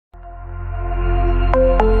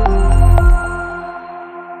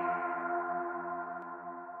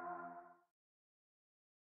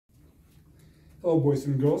Hello boys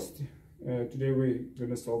and girls, today we're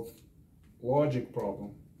gonna solve logic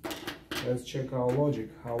problem. Let's check our logic,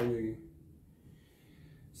 how we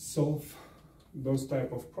solve those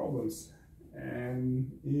type of problems.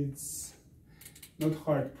 And it's not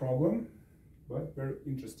hard problem, but very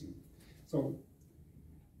interesting. So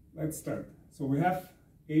let's start. So we have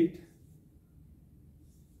 8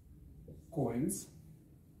 coins.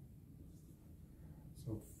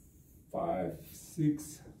 So 5,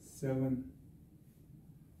 6, 7,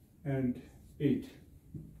 and 8.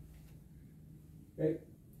 Okay.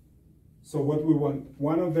 So what we want,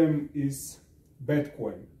 one of them is bad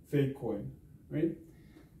coin, fake coin, right?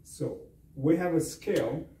 So we have a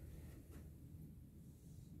scale,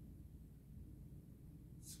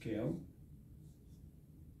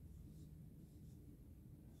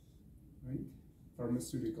 right?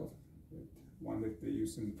 Pharmaceutical, one that they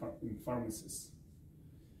use in pharmacies,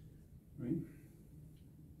 right?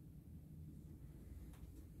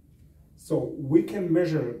 So we can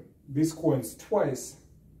measure these coins twice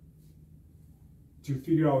to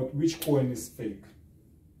figure out which coin is fake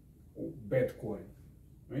or bad coin,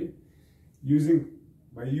 right?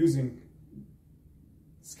 By using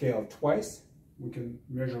scale twice, we can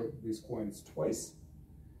measure these coins twice,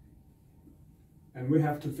 and we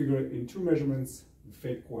have to figure in 2 measurements the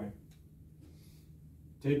fake coin.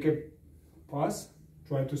 Take a pause,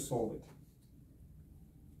 try to solve it.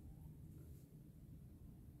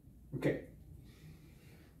 Okay,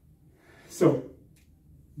 so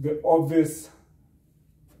the obvious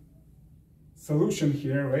solution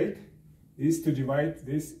here, right, is to divide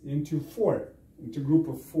this into group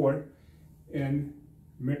of 4, and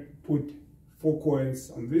put 4 coins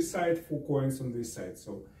on this side, 4 coins on this side.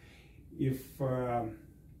 So if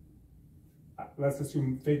let's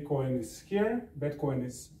assume fake coin is here, bad coin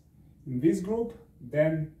is in this group,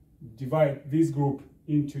 then divide this group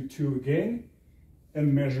into 2 again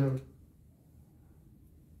and measure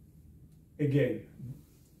again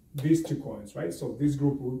these 2 coins, right? So this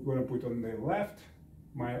group we're going to put on the left,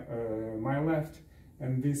 my left,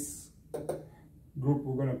 and this group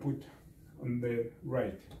we're going to put on the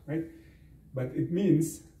right, right? But it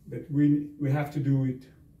means that we have to do it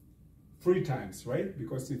 3 times, right?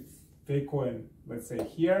 Because if fake coin, let's say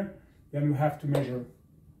here, then we have to measure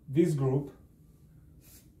this group,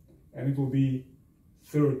 and it will be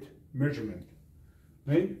 3rd measurement,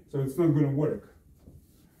 right? So it's not going to work.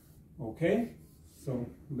 Okay, so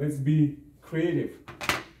let's be creative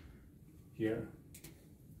here.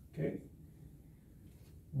 Okay,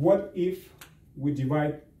 what if we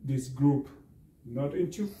divide this group not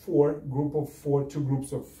into 4, group of 4, 2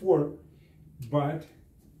 groups of 4, but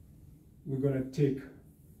we're gonna take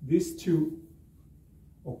these 2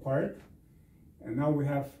 apart, and now we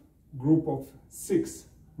have group of 6,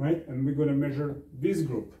 right? And we're gonna measure this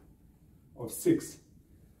group of 6.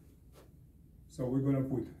 So we're gonna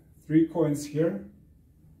put 3 coins here,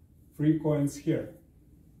 3 coins here,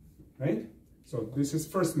 right? So this is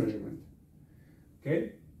first measurement.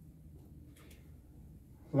 Okay,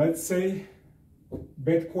 let's say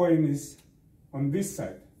bad coin is on this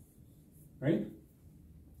side, right?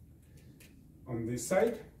 On this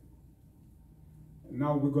side.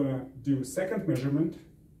 Now we're gonna do second measurement,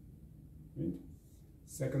 right?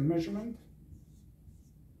 Second measurement.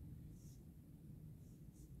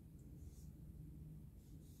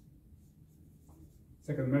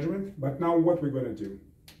 Second measurement. But now what we're gonna do?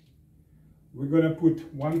 We're gonna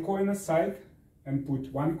put 1 coin aside and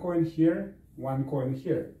put 1 coin here, 1 coin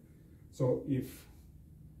here. So if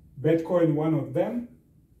bad coin one of them,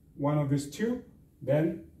 one of these 2,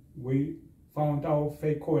 then we found our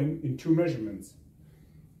fake coin in 2 measurements.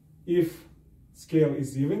 If scale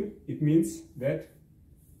is even, it means that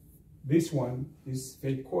this one is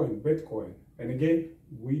fake coin, bad coin. And again,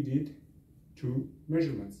 we did 2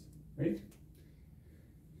 measurements, right?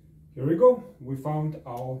 Here we go. We found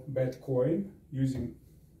our bad coin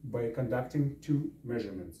by conducting 2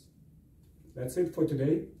 measurements. That's it for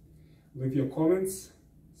today. Leave your comments,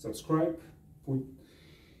 subscribe,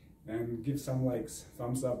 and give some likes,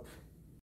 thumbs up.